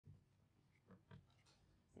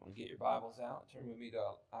Get your Bibles out. Turn with me to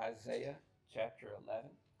Isaiah chapter 11.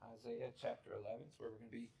 Isaiah chapter 11 is where we're going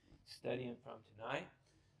to be studying from tonight.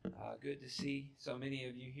 Good to see so many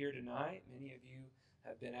of you here tonight. Many of you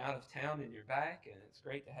have been out of town and you're back, and it's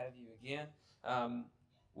great to have you again.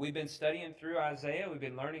 We've been studying through Isaiah. We've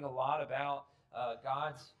been learning a lot about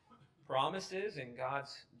God's promises and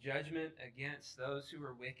God's judgment against those who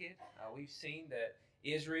are wicked. We've seen that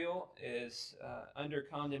Israel is under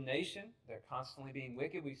condemnation. They're constantly being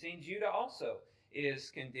wicked. We've seen Judah also is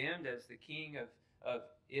condemned, as the king of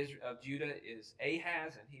Judah is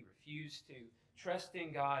Ahaz, and he refused to trust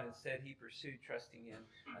in God. Instead, he pursued trusting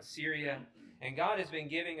in Assyria. And God has been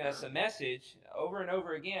giving us a message over and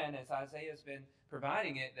over again, as Isaiah has been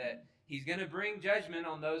providing it, that He's going to bring judgment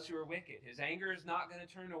on those who are wicked. His anger is not going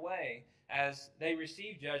to turn away as they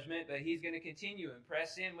receive judgment, but He's going to continue and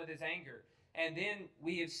press in with His anger. And then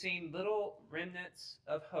we have seen little remnants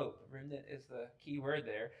of hope. Remnant is the key word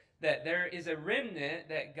there. That there is a remnant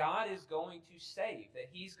that God is going to save. That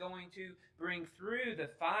He's going to bring through the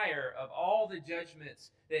fire of all the judgments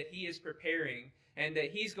that He is preparing. And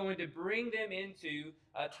that He's going to bring them into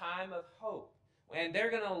a time of hope. And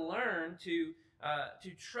they're going to learn to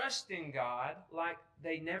trust in God like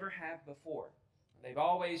they never have before. They've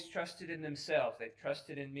always trusted in themselves. They've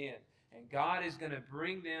trusted in men. And God is going to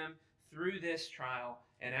bring them through this trial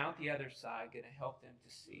and out the other side, going to help them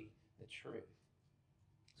to see the truth.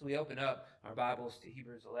 So we open up our Bibles to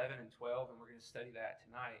Hebrews 11 and 12, and we're going to study that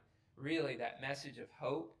tonight. Really, that message of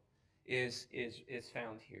hope is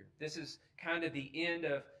found here. This is kind of the end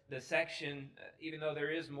of the section, even though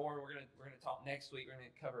there is more. We're going to talk next week. We're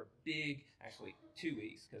going to cover a big, actually 2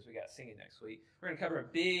 weeks, because we got singing next week. We're going to cover a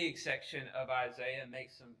big section of Isaiah and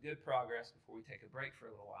make some good progress before we take a break for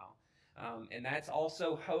a little while. And that's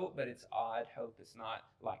also hope, but it's odd hope. It's not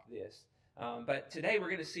like this. But today we're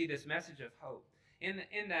going to see this message of hope.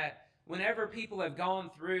 In that whenever people have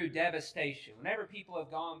gone through devastation, whenever people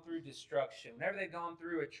have gone through destruction, whenever they've gone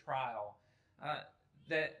through a trial,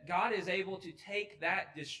 that God is able to take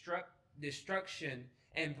that destruction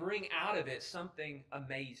and bring out of it something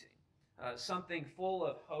amazing, something full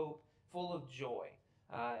of hope, full of joy.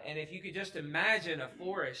 And if you could just imagine a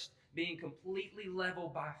forest being completely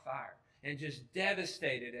leveled by fire and just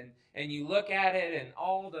devastated, and you look at it and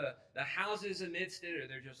all the houses amidst it, or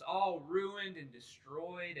they're just all ruined and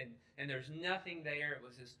destroyed, and there's nothing there. It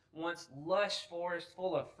was this once lush forest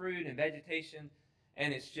full of fruit and vegetation,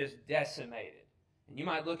 and it's just decimated. And you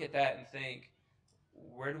might look at that and think,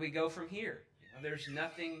 where do we go from here? There's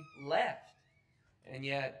nothing left. And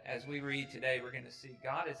yet, as we read today, we're going to see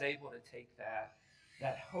God is able to take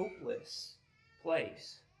that hopeless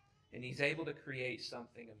place, and He's able to create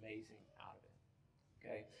something amazing out of it.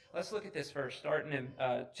 Okay, let's look at this verse, starting in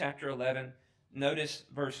chapter 11. Notice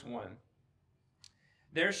verse 1.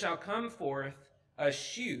 There shall come forth a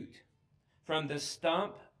shoot from the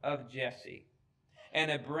stump of Jesse, and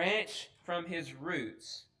a branch from his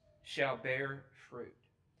roots shall bear fruit.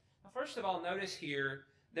 Now, first of all, notice here,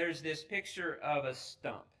 there's this picture of a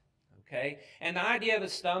stump. Okay, and the idea of a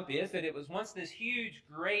stump is that it was once this huge,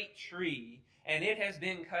 great tree, and it has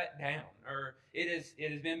been cut down, or it has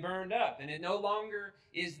been burned up, and it no longer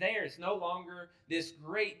is there. It's no longer this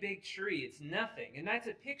great big tree. It's nothing. And that's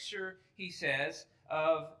a picture, he says,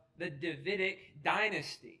 of the Davidic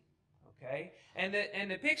dynasty. Okay? And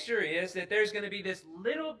the picture is that there's going to be this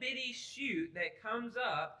little bitty shoot that comes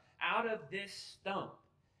up out of this stump.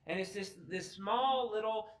 And it's this small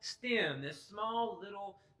little stem, this small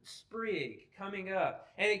little sprig coming up.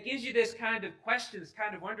 And it gives you this kind of question, this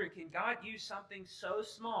kind of wondering, can God use something so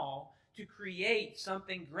small to create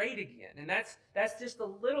something great again? And that's just a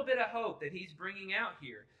little bit of hope that He's bringing out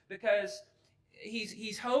here, because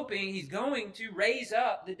he's hoping He's going to raise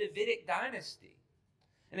up the Davidic dynasty.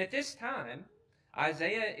 And at this time,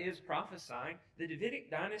 Isaiah is prophesying the Davidic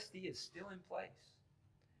dynasty is still in place.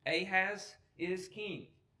 Ahaz is king.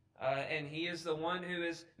 And he is the one who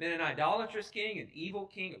has been an idolatrous king, an evil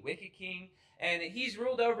king, a wicked king. And he's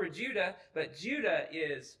ruled over Judah, but Judah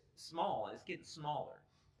is small, and it's getting smaller.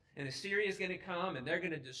 And Assyria is going to come, and they're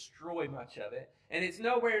going to destroy much of it. And it's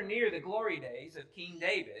nowhere near the glory days of King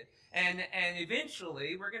David. And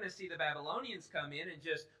eventually, we're going to see the Babylonians come in and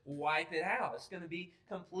just wipe it out. It's going to be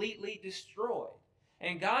completely destroyed.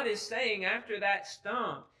 And God is saying, after that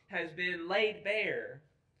stump has been laid bare,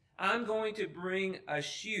 I'm going to bring a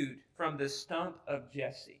shoot from the stump of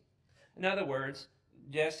Jesse. In other words,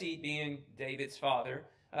 Jesse being David's father,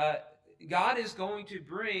 God is going to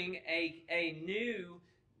bring a new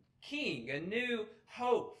king, a new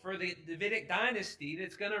hope for the Davidic dynasty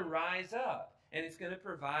that's going to rise up. And it's going to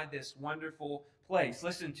provide this wonderful place.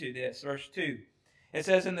 Listen to this, verse 2. It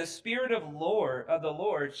says, and the Spirit of the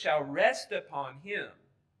Lord shall rest upon him.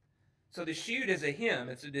 So the shoot is a him.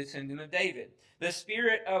 It's a descendant of David. The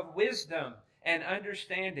Spirit of wisdom and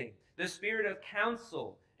understanding. The Spirit of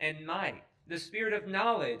counsel and might. The Spirit of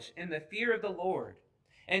knowledge and the fear of the Lord.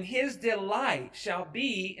 And his delight shall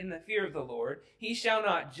be in the fear of the Lord. He shall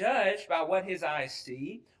not judge by what his eyes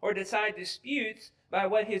see, or decide disputes by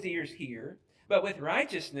what his ears hear. But with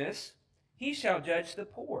righteousness he shall judge the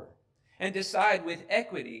poor, and decide with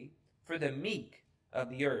equity for the meek of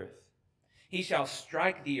the earth. He shall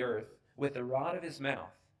strike the earth with the rod of his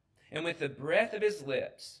mouth, and with the breath of his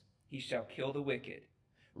lips he shall kill the wicked.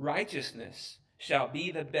 Righteousness shall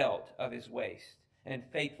be the belt of his waist, and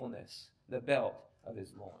faithfulness the belt of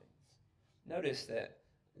his loins. Notice that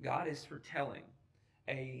God is foretelling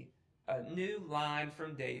a new line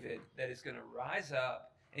from David that is going to rise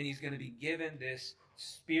up, and he's going to be given this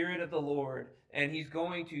Spirit of the Lord, and he's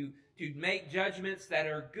going to make judgments that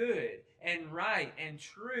are good and right and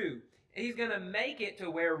true. He's going to make it to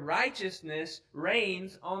where righteousness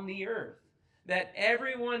reigns on the earth. That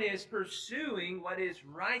everyone is pursuing what is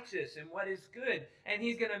righteous and what is good. And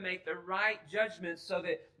he's going to make the right judgments so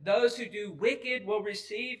that those who do wicked will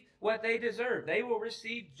receive what they deserve. They will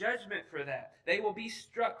receive judgment for that. They will be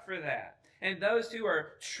struck for that. And those who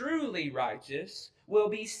are truly righteous will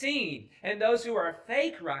be seen. And those who are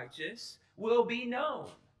fake righteous will be known.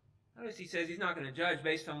 Notice he says he's not going to judge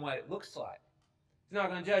based on what it looks like. He's not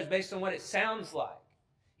going to judge based on what it sounds like.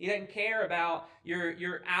 He doesn't care about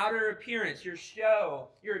your outer appearance, your show,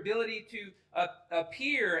 your ability to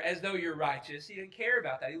appear as though you're righteous. He doesn't care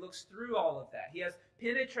about that. He looks through all of that. He has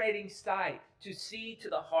penetrating sight to see to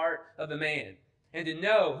the heart of the man and to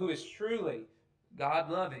know who is truly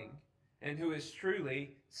God-loving and who is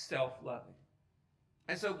truly self-loving.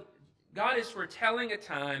 And so God is foretelling a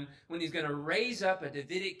time when he's going to raise up a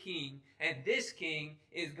Davidic king, and this king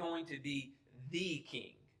is going to be the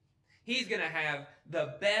king. He's going to have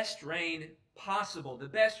the best reign possible, the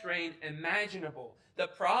best reign imaginable. The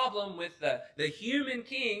problem with the human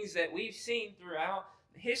kings that we've seen throughout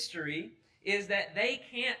history is that they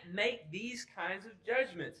can't make these kinds of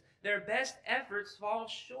judgments. Their best efforts fall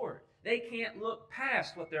short. They can't look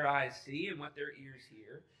past what their eyes see and what their ears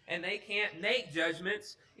hear. And they can't make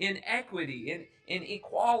judgments in equity, in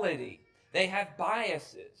equality. They have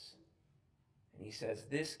biases. And he says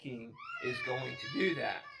this king is going to do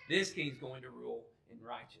that. This king's going to rule in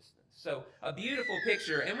righteousness. So a beautiful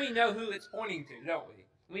picture, and we know who it's pointing to, don't we?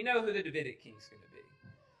 We know who the Davidic king's going to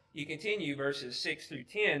be. You continue verses 6 through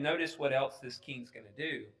 10. Notice what else this king's going to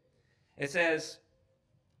do. It says,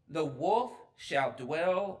 the wolf shall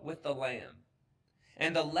dwell with the lamb,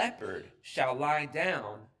 and the leopard shall lie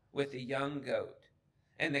down with the young goat,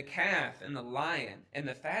 and the calf and the lion and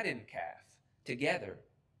the fattened calf together,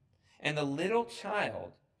 and the little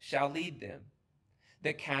child shall lead them.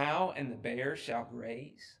 The cow and the bear shall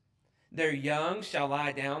graze. Their young shall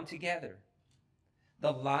lie down together.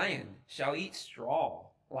 The lion shall eat straw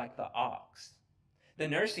like the ox. The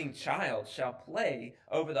nursing child shall play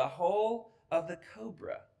over the hole of the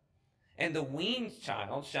cobra. And the weaned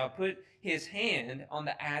child shall put his hand on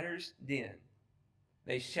the adder's den.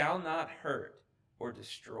 They shall not hurt or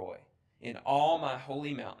destroy in all my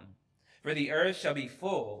holy mountain. For the earth shall be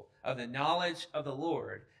full of the knowledge of the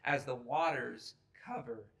Lord as the waters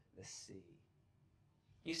cover the sea.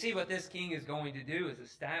 You see, what this king is going to do is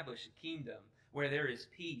establish a kingdom where there is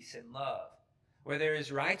peace and love, where there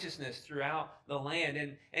is righteousness throughout the land.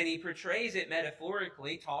 And he portrays it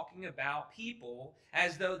metaphorically, talking about people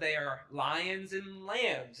as though they are lions and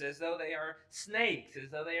lambs, as though they are snakes, as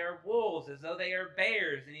though they are wolves, as though they are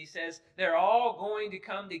bears. And he says they're all going to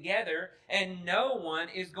come together, and no one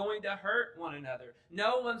is going to hurt one another.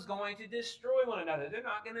 No one's going to destroy one another. They're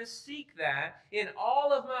not going to seek that in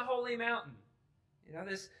all of my holy mountain. You know,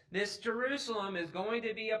 this Jerusalem is going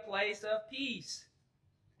to be a place of peace.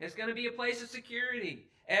 It's going to be a place of security.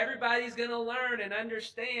 Everybody's going to learn and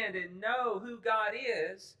understand and know who God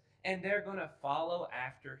is, and they're going to follow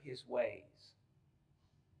after his ways.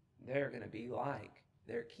 They're going to be like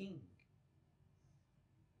their king.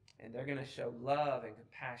 And they're going to show love and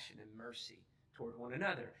compassion and mercy toward one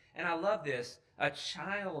another. And I love this. A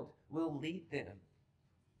child will lead them.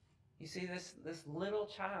 You see, this little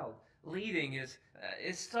child leading is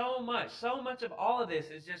so much of all of this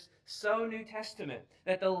is just so New Testament,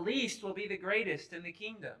 that the least will be the greatest in the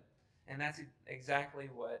kingdom. And that's exactly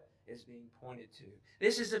what is being pointed to.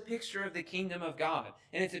 This is a picture of the kingdom of God,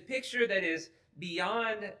 and it's a picture that is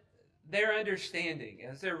beyond their understanding.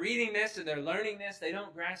 As they're reading this and they're learning this, they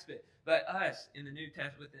don't grasp it. But us in the New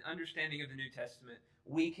Testament, with the understanding of the New Testament,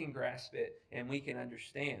 we can grasp it and we can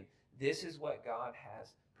understand. this is what God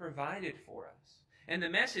has provided for us. And the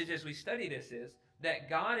message as we study this is that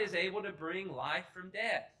God is able to bring life from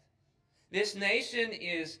death. This nation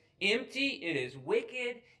is empty, it is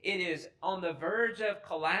wicked, it is on the verge of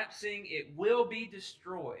collapsing, it will be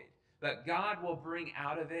destroyed. But God will bring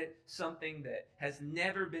out of it something that has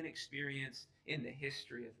never been experienced in the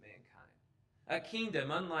history of mankind. A kingdom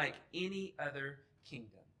unlike any other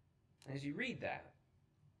kingdom. As you read that,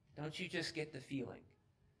 don't you just get the feeling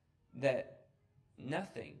that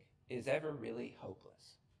nothing is ever really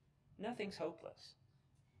hopeless? Nothing's hopeless.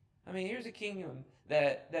 I mean, here's a kingdom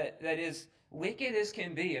that is wicked as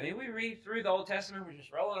can be. I mean, we read through the Old Testament, we're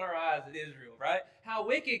just rolling our eyes at Israel, right? How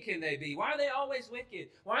wicked can they be? Why are they always wicked?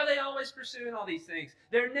 Why are they always pursuing all these things?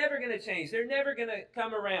 They're never going to change. They're never going to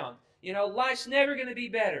come around. You know, life's never going to be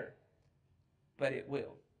better. But it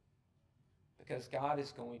will. Because God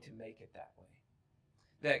is going to make it that way.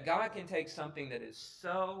 That God can take something that is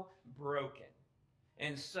so broken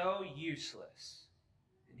and so useless,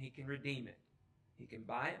 and He can redeem it. He can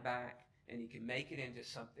buy it back, and He can make it into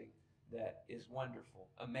something that is wonderful,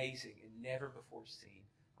 amazing, and never before seen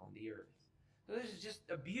on the earth. So this is just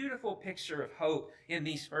a beautiful picture of hope in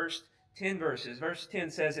these first 10 verses. Verse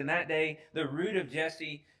 10 says, "In that day the root of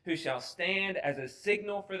Jesse, who shall stand as a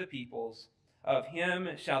signal for the peoples, of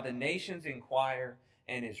him shall the nations inquire,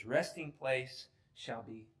 and his resting place shall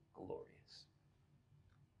be glorious."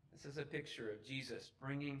 This is a picture of Jesus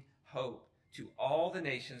bringing hope to all the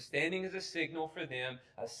nations, standing as a signal for them,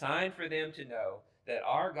 a sign for them to know that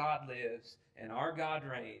our God lives and our God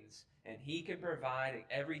reigns, and He can provide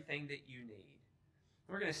everything that you need.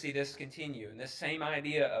 We're going to see this continue, and this same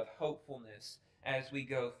idea of hopefulness as we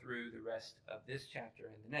go through the rest of this chapter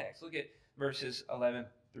and the next. Look at verses 11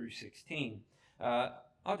 through 16.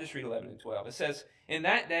 I'll just read 11 and 12. It says, "In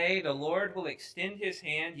that day the Lord will extend His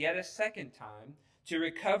hand yet a second time to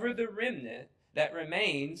recover the remnant that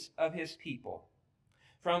remains of His people.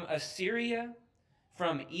 From Assyria,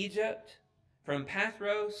 from Egypt, from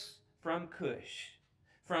Pathros, from Cush,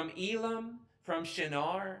 from Elam, from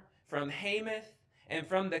Shinar, from Hamath, and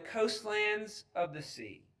from the coastlands of the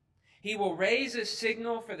sea. He will raise a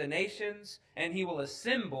signal for the nations, and He will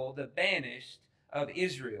assemble the banished of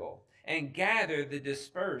Israel, and gather the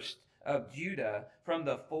dispersed of Judah from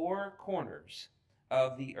the four corners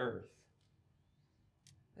of the earth."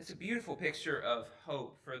 It's a beautiful picture of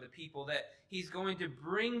hope for the people, that He's going to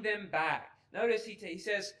bring them back. Notice he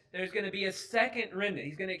says there's going to be a second remnant.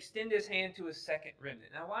 He's going to extend His hand to a second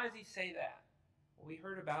remnant. Now, why does He say that? Well, we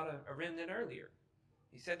heard about a remnant earlier.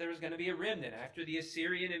 He said there was going to be a remnant. After the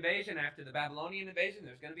Assyrian invasion, after the Babylonian invasion,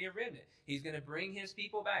 there's going to be a remnant. He's going to bring His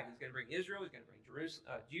people back. He's going to bring Israel. He's going to bring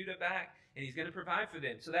Judah back, and He's going to provide for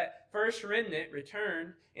them. So that first remnant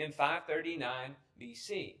returned in 539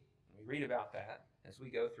 BC. We read about that as we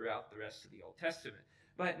go throughout the rest of the Old Testament.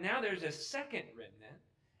 But now there's a second remnant,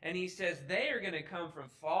 and He says they are going to come from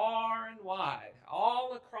far and wide,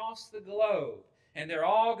 all across the globe, and they're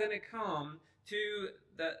all going to come to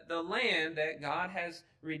the land that God has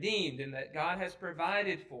redeemed and that God has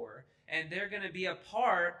provided for, and they're going to be a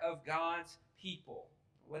part of God's people.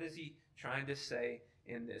 What is He trying to say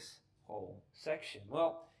in this whole section?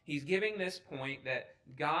 Well, He's giving this point that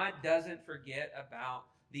God doesn't forget about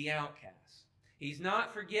the outcasts. He's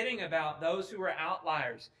not forgetting about those who are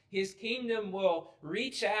outliers. His kingdom will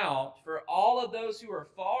reach out for all of those who are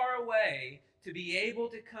far away to be able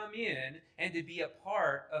to come in and to be a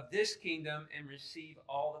part of this kingdom and receive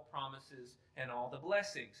all the promises and all the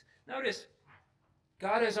blessings. Notice,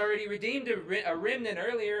 God has already redeemed a remnant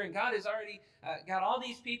earlier, and God has already got all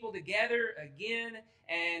these people together again,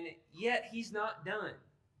 and yet He's not done.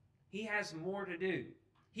 He has more to do.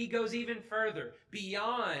 He goes even further,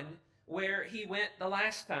 beyond where He went the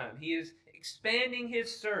last time. He is expanding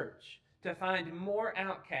His search to find more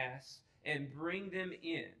outcasts and bring them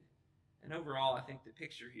in. And overall, I think the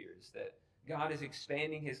picture here is that God is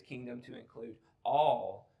expanding His kingdom to include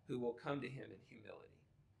all who will come to Him in humility.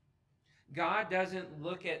 God doesn't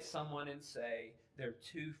look at someone and say they're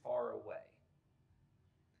too far away.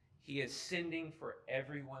 He is sending for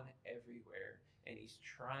everyone everywhere, and He's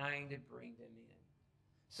trying to bring them in.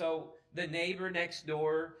 So the neighbor next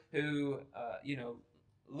door who,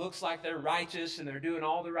 looks like they're righteous and they're doing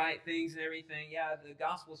all the right things and everything, yeah, the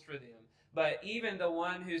gospel's for them. But even the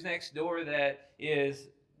one who's next door that is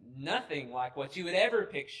nothing like what you would ever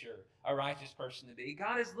picture a righteous person to be,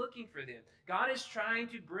 God is looking for them. God is trying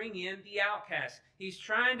to bring in the outcasts. He's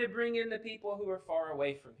trying to bring in the people who are far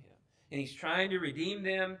away from Him. And He's trying to redeem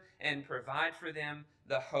them and provide for them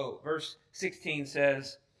the hope. Verse 16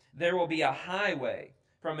 says, "There will be a highway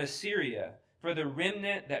from Assyria for the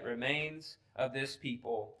remnant that remains of this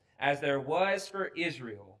people, as there was for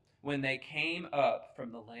Israel when they came up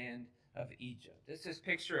from the land of Egypt. This is a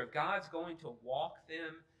picture of God's going to walk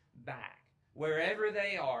them back. Wherever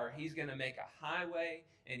they are, He's going to make a highway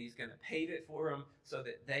and He's going to pave it for them so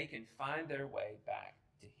that they can find their way back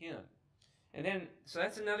to Him. And then, so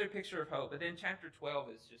that's another picture of hope. But then chapter 12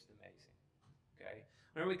 is just amazing. Okay?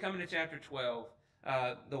 Whenever we come into chapter 12,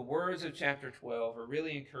 the words of chapter 12 are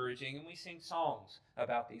really encouraging, and we sing songs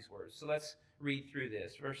about these words. So let's read through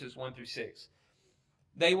this, verses 1 through 6.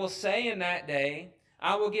 They will say in that day,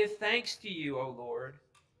 I will give thanks to you, O Lord,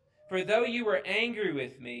 for though you were angry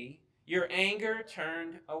with me, your anger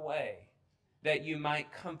turned away, that you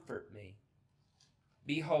might comfort me.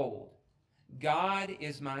 Behold, God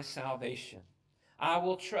is my salvation. I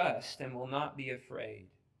will trust and will not be afraid.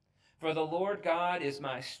 For the Lord God is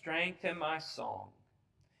my strength and my song,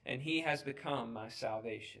 and He has become my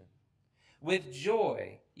salvation. With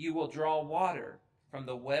joy you will draw water from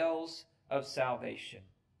the wells of salvation.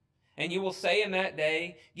 And you will say in that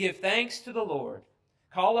day, give thanks to the Lord,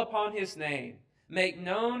 call upon His name, make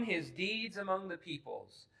known His deeds among the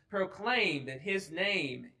peoples, proclaim that His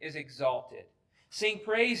name is exalted. Sing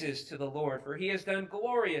praises to the Lord, for He has done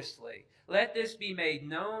gloriously. Let this be made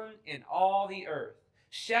known in all the earth.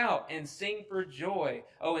 Shout and sing for joy,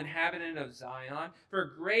 O inhabitant of Zion,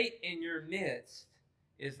 for great in your midst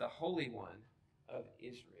is the Holy One of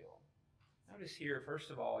Israel. Notice here, first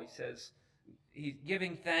of all, he says he's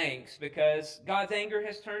giving thanks because God's anger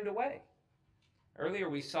has turned away. Earlier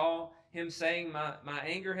we saw him saying, my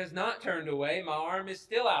anger has not turned away. My arm is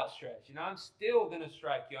still outstretched. You know, I'm still going to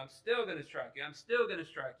strike you. I'm still going to strike you. I'm still going to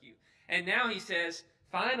strike you. And now he says,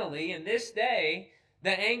 finally, in this day,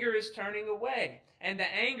 the anger is turning away. And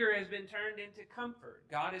the anger has been turned into comfort.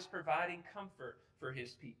 God is providing comfort for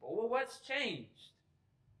His people. Well, what's changed?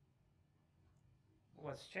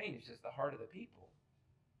 What's changed is the heart of the people.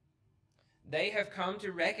 They have come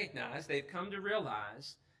to recognize, they've come to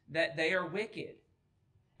realize that they are wicked.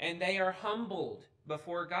 And they are humbled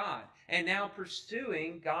before God. And now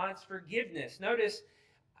pursuing God's forgiveness. Notice,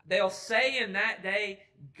 they'll say in that day,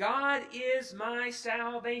 God is my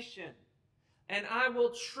salvation. And I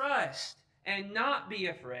will trust and not be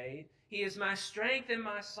afraid. He is my strength and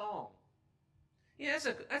my song. Yeah,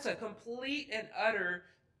 that's a complete and utter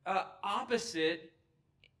opposite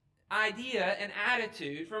idea and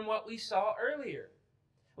attitude from what we saw earlier.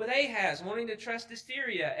 With Ahaz wanting to trust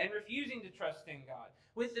Assyria and refusing to trust in God.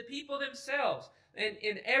 With the people themselves. And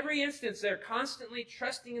in every instance, they're constantly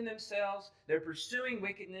trusting in themselves. They're pursuing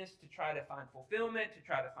wickedness to try to find fulfillment, to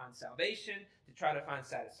try to find salvation, to try to find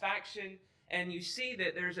satisfaction. And you see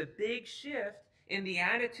that there's a big shift in the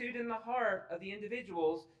attitude and the heart of the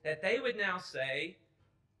individuals that they would now say,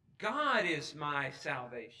 God is my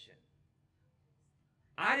salvation.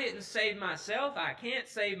 I didn't save myself. I can't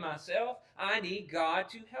save myself. I need God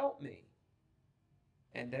to help me.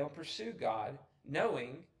 And they'll pursue God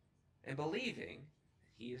knowing and believing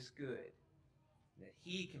that He is good, that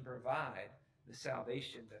He can provide the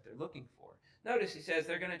salvation that they're looking for. Notice he says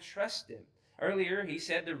they're going to trust Him. Earlier, he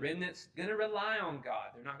said the remnant's going to rely on God.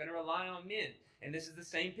 They're not going to rely on men. And this is the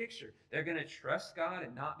same picture. They're going to trust God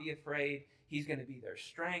and not be afraid. He's going to be their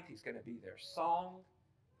strength. He's going to be their song.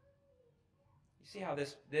 You see how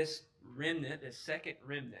this remnant, this second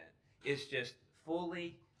remnant, is just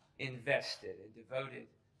fully invested and devoted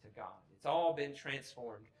to God. It's all been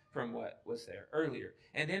transformed from what was there earlier.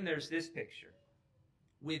 And then there's this picture.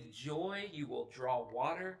 With joy you will draw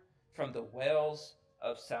water from the wells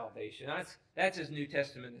of salvation. That's as New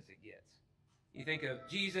Testament as it gets. You think of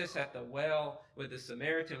Jesus at the well with the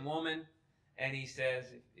Samaritan woman, and He says,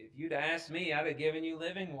 if you'd asked me, I'd have given you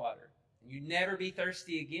living water. You'd never be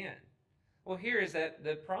thirsty again. Well, here is that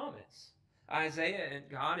the promise. Isaiah and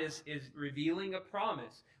God is revealing a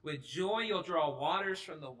promise. With joy you'll draw waters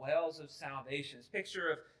from the wells of salvation. This picture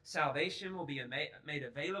of salvation will be made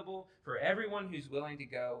available for everyone who's willing to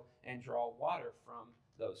go and draw water from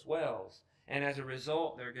those wells. And as a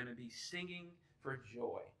result, they're going to be singing for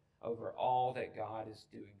joy over all that God is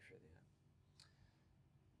doing for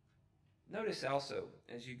them. Notice also,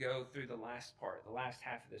 as you go through the last part, the last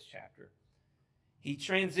half of this chapter, he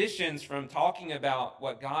transitions from talking about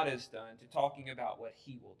what God has done to talking about what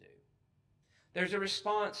He will do. There's a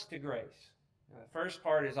response to grace. The first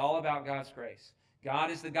part is all about God's grace.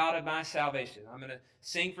 God is the God of my salvation. I'm going to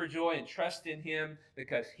sing for joy and trust in Him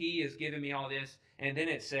because He has given me all this. And then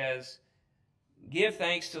it says, give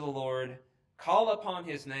thanks to the Lord, call upon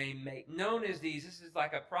His name, make known His deeds. This is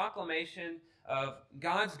like a proclamation of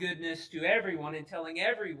God's goodness to everyone and telling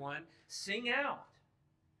everyone, sing out.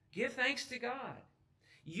 Give thanks to God.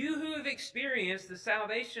 You who have experienced the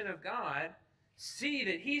salvation of God, See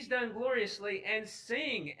that he's done gloriously, and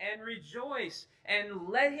sing and rejoice, and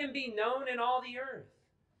let him be known in all the earth.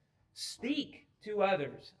 Speak to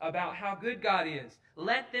others about how good God is.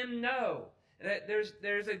 Let them know that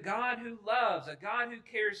there's a God who loves, a God who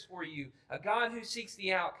cares for you, a God who seeks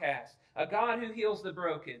the outcast, a God who heals the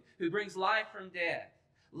broken, who brings life from death.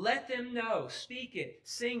 Let them know. Speak it,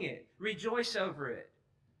 sing it, rejoice over it,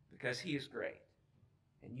 because he is great,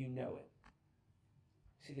 and you know it.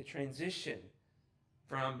 See, the transition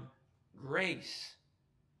from grace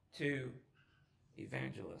to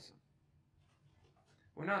evangelism.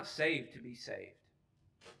 We're not saved to be saved.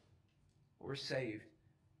 We're saved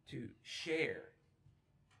to share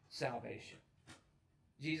salvation.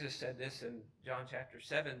 Jesus said this in John chapter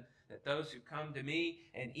 7, that those who come to me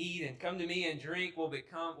and eat and come to me and drink will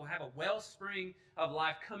have a wellspring of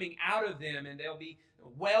life coming out of them, and they'll be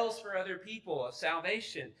wells for other people of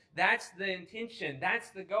salvation. That's the intention. That's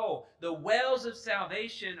the goal. The wells of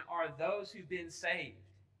salvation are those who've been saved.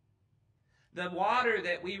 The water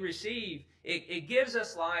that we receive, it gives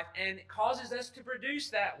us life and it causes us to produce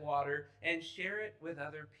that water and share it with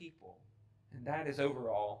other people. And that is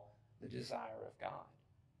overall the desire of God.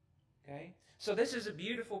 Okay? So this is a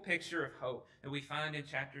beautiful picture of hope that we find in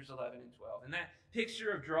chapters 11 and 12. And that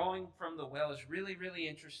picture of drawing from the well is really, really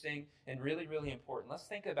interesting and really, really important. Let's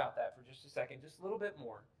think about that for just a second, just a little bit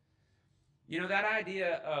more. You know, that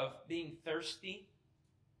idea of being thirsty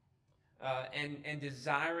and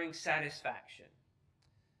desiring satisfaction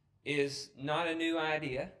is not a new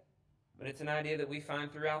idea, but it's an idea that we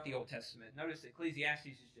find throughout the Old Testament. Notice Ecclesiastes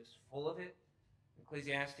is just full of it.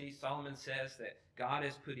 Ecclesiastes, Solomon says that God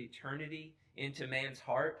has put eternity into man's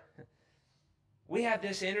heart. We have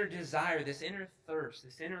this inner desire, this inner thirst,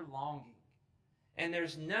 this inner longing. And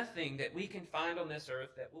there's nothing that we can find on this earth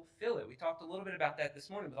that will fill it. We talked a little bit about that this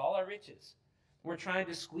morning with all our riches. We're trying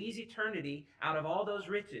to squeeze eternity out of all those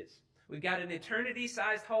riches. We've got an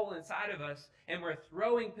eternity-sized hole inside of us, and we're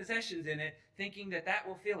throwing possessions in it, thinking that that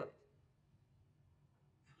will fill it.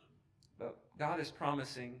 But God is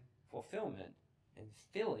promising fulfillment and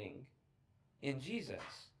filling in Jesus.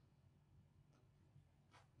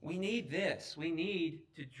 We need this. We need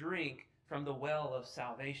to drink from the well of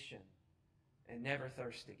salvation and never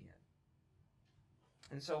thirst again.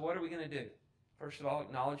 And so what are we going to do? First of all,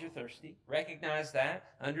 acknowledge you're thirsty. Recognize that.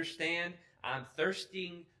 Understand, I'm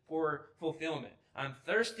thirsting for fulfillment. I'm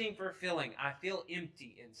thirsting for filling. I feel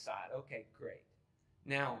empty inside. Okay, great.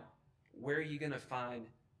 Now, where are you going to find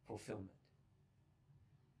fulfillment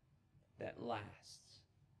that lasts?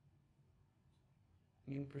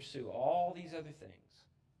 You can pursue all these other things,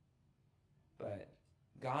 but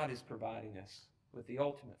God is providing us with the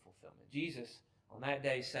ultimate fulfillment. Jesus, on that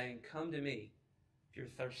day, saying, "Come to me if you're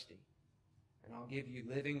thirsty, and I'll give you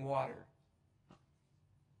living water,"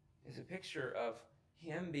 is a picture of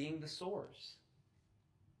Him being the source.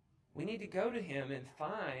 We need to go to Him and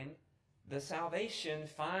find the salvation,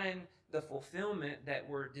 find the fulfillment that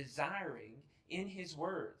we're desiring in His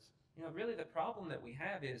words. You know, really the problem that we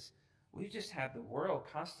have is we just have the world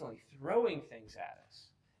constantly throwing things at us,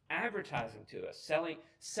 advertising to us,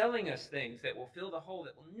 selling us things that will fill the hole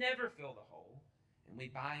that will never fill the hole, and we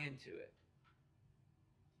buy into it.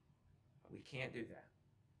 But we can't do that.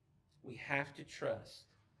 We have to trust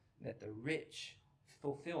that the rich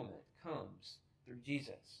fulfillment comes through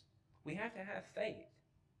Jesus. We have to have faith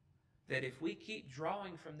that if we keep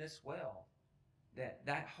drawing from this well,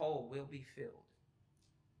 that hole will be filled.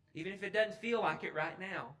 Even if it doesn't feel like it right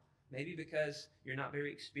now, maybe because you're not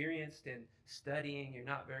very experienced in studying, you're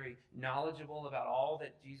not very knowledgeable about all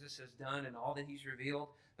that Jesus has done and all that He's revealed.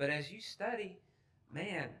 But as you study,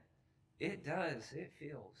 man, it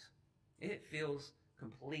feels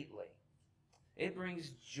completely. It brings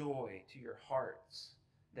joy to your hearts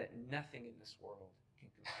that nothing in this world can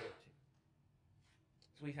compare to.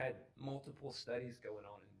 So we've had multiple studies going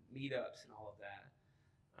on and meetups and all of that.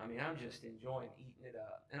 I mean, I'm just enjoying eating it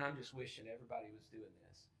up. And I'm just wishing everybody was doing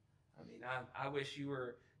this. I mean, I wish you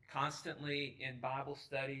were constantly in Bible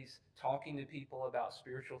studies, talking to people about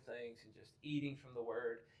spiritual things and just eating from the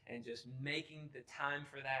Word and just making the time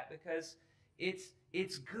for that, because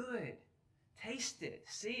it's good. Taste it.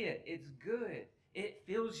 See it. It's good. It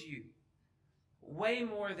fills you way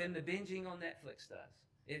more than the binging on Netflix does.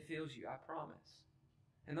 It fills you, I promise.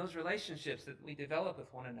 And those relationships that we develop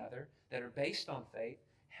with one another that are based on faith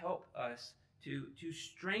help us to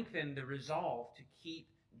strengthen the resolve to keep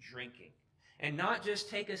drinking. And not just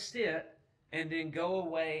take a sip and then go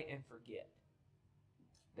away and forget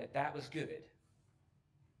that was good.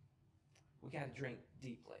 We got to drink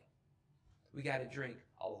deeply. We got to drink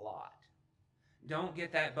a lot. Don't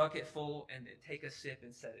get that bucket full and then take a sip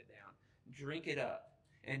and set it down. drink it up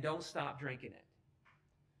and don't stop drinking it.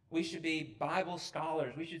 We should be Bible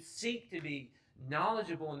scholars. We should seek to be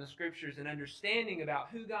knowledgeable in the Scriptures and understanding about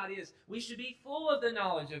who God is. We should be full of the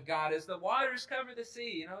knowledge of God as the waters cover the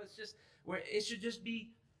sea. You know, it's just where it should just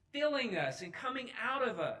be filling us and coming out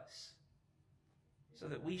of us so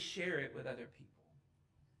that we share it with other people.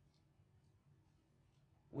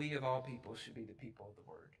 We of all people should be the people of the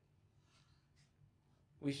Word.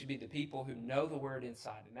 We should be the people who know the Word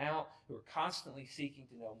inside and out, who are constantly seeking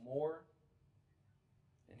to know more,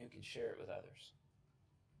 and who can share it with others.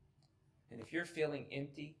 And if you're feeling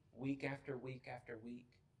empty week after week after week,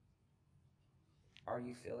 are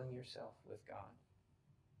you filling yourself with God?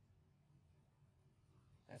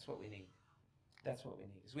 That's what we need. That's what we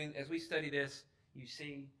need. As we study this, you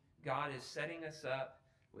see God is setting us up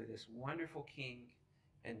with this wonderful King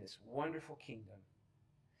and this wonderful kingdom.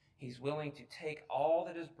 He's willing to take all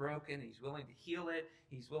that is broken. He's willing to heal it.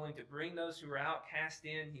 He's willing to bring those who are outcast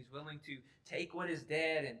in. He's willing to take what is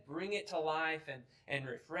dead and bring it to life and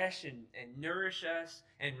refresh and nourish us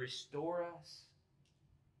and restore us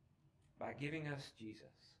by giving us Jesus.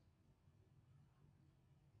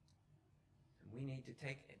 And we need to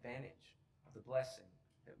take advantage of the blessing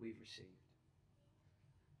that we've received.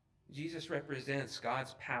 Jesus represents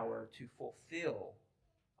God's power to fulfill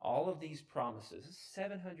all of these promises. This is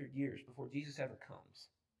 700 years before Jesus ever comes.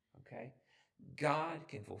 Okay? God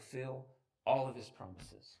can fulfill all of his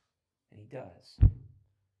promises. And he does.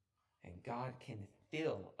 And God can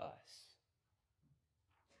fill us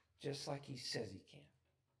just like he says he can.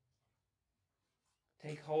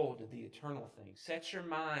 Take hold of the eternal things. Set your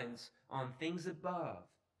minds on things above,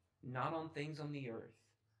 not on things on the earth.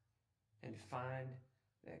 And find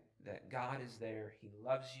that God is there. He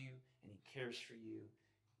loves you and he cares for you.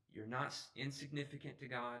 You're not insignificant to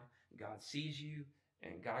God. God sees you,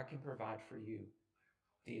 and God can provide for you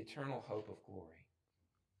the eternal hope of glory.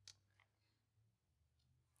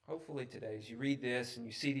 Hopefully today, as you read this and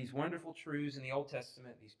you see these wonderful truths in the Old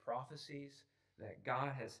Testament, these prophecies that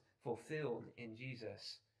God has fulfilled in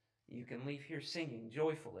Jesus, you can leave here singing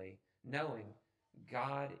joyfully, knowing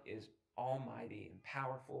God is almighty and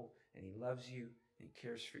powerful, and he loves you, and he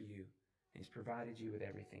cares for you, and he's provided you with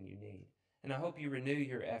everything you need. And I hope you renew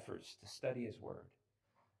your efforts to study his word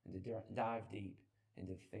and to dive deep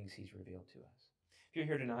into the things he's revealed to us. If you're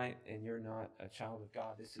here tonight and you're not a child of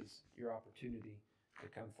God, this is your opportunity to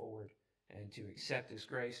come forward and to accept his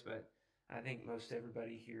grace. But I think most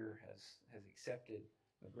everybody here has accepted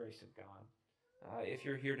the grace of God. If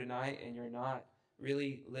you're here tonight and you're not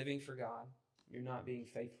really living for God, you're not being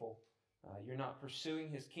faithful, you're not pursuing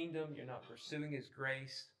his kingdom, you're not pursuing his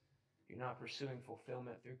grace, you're not pursuing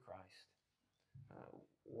fulfillment through Christ,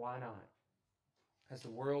 why not? Has the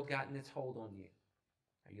world gotten its hold on you?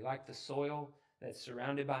 Are you like the soil that's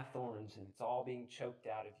surrounded by thorns and it's all being choked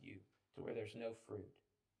out of you to where there's no fruit?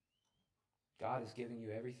 God has given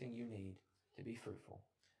you everything you need to be fruitful.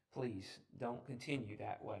 Please don't continue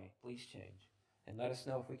that way. Please change. And let us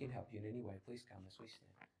know if we can help you in any way. Please come as we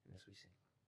stand and as we sing.